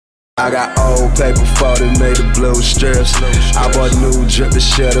I got old paper for that made the blue strips. I bought new drip that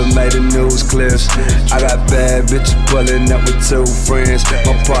should've made the news clips. I got bad bitches pulling up with 2 friends.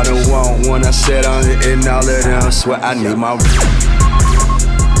 My partner want one, I said I'm hitting all of them. Swear I need my.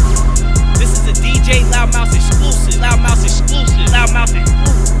 This is a DJ LoudMouse exclusive. LoudMouse exclusive. LoudMouse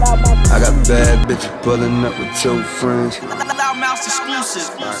exclusive. I got bad bitches pulling up with 2 friends. LoudMouse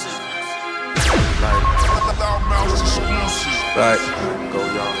exclusive. Right. Go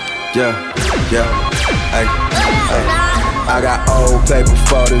y'all. Yeah, hey. I got old paper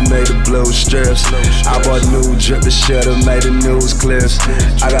for that made the blue strips. I bought new drip that should've made the news clips.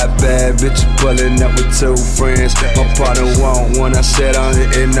 I got bad bitches pulling up with 2 friends. My partner want one, I said I'm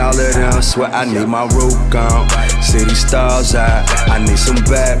hitting all of them. Swear I need my roof gone. City stars out, I need some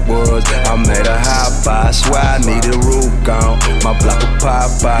backwoods. I made a high five, swear I need a roof gone. My block of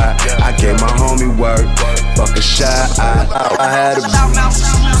Popeye, I gave my homie work. Fuck a shot, I had a.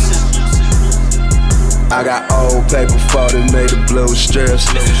 I got old paper for that made the blue strips.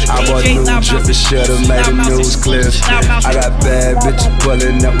 I bought new drip that should've made the news clips. I got bad bitches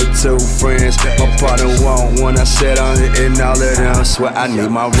pulling up with 2 friends. My partner want one, I said I'm hitting all of them. Swear I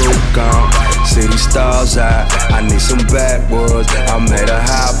need my roof gone. City stars out, I need some backwoods. I made a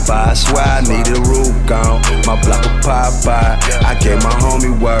high five, swear I need a roof gone. My block of Popeye, I gave my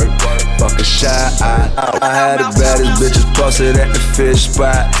homie work. Fuck a shot, I had the baddest bitches posted at the fish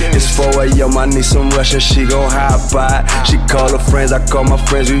spot. It's 4 a.m., I need some Russian, she gon' hop by. She call her friends, I call my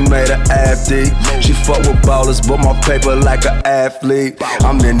friends, we made her athlete. She fuck with ballers, but my paper like an athlete.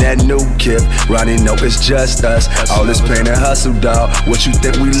 I'm in that new kip, Ronnie know it's just us. All this pain and hustle, dawg, what you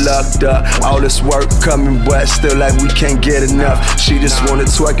think we lucked up? All this work coming, but still like we can't get enough. She just wanna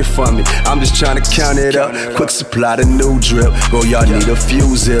twerk it for me, I'm just tryna count it up. Quick supply the new drip, bro, y'all need a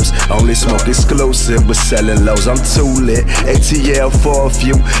few zips. Only smoke exclusive, but selling lows, I'm too lit. ATL for a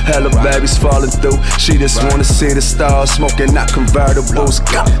few, hella babies falling through. She just wanna see the stars, smoking not convertibles.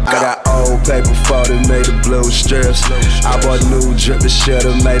 I got old paper for that made the blue strips. I bought new drip that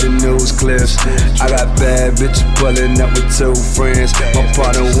should've made the news clips. I got bad bitches pulling up with 2 friends. My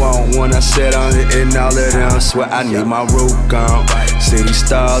partner want one, I said I'm hitting all of them. Swear I need my roof gone. City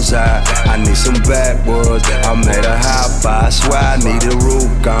stars out, I need some backwoods. I made a high five, swear I need a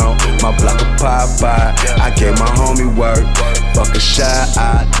roof gone. My block of Popeye, I gave my homie work. Fuck a shot,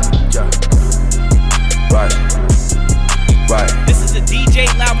 right. This is a DJ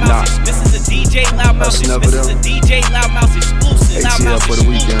LoudMouse. This is a DJ LoudMouse. This is a DJ LoudMouse exclusive. ATL for the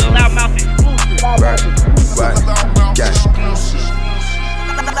weekend. LoudMouse exclusive. Right. Gang.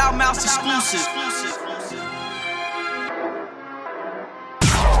 LoudMouse exclusive.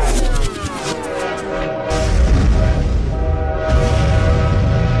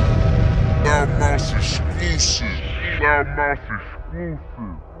 LoudMouse exclusive. LoudMouse exclusive. LoudMouse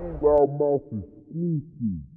exclusive.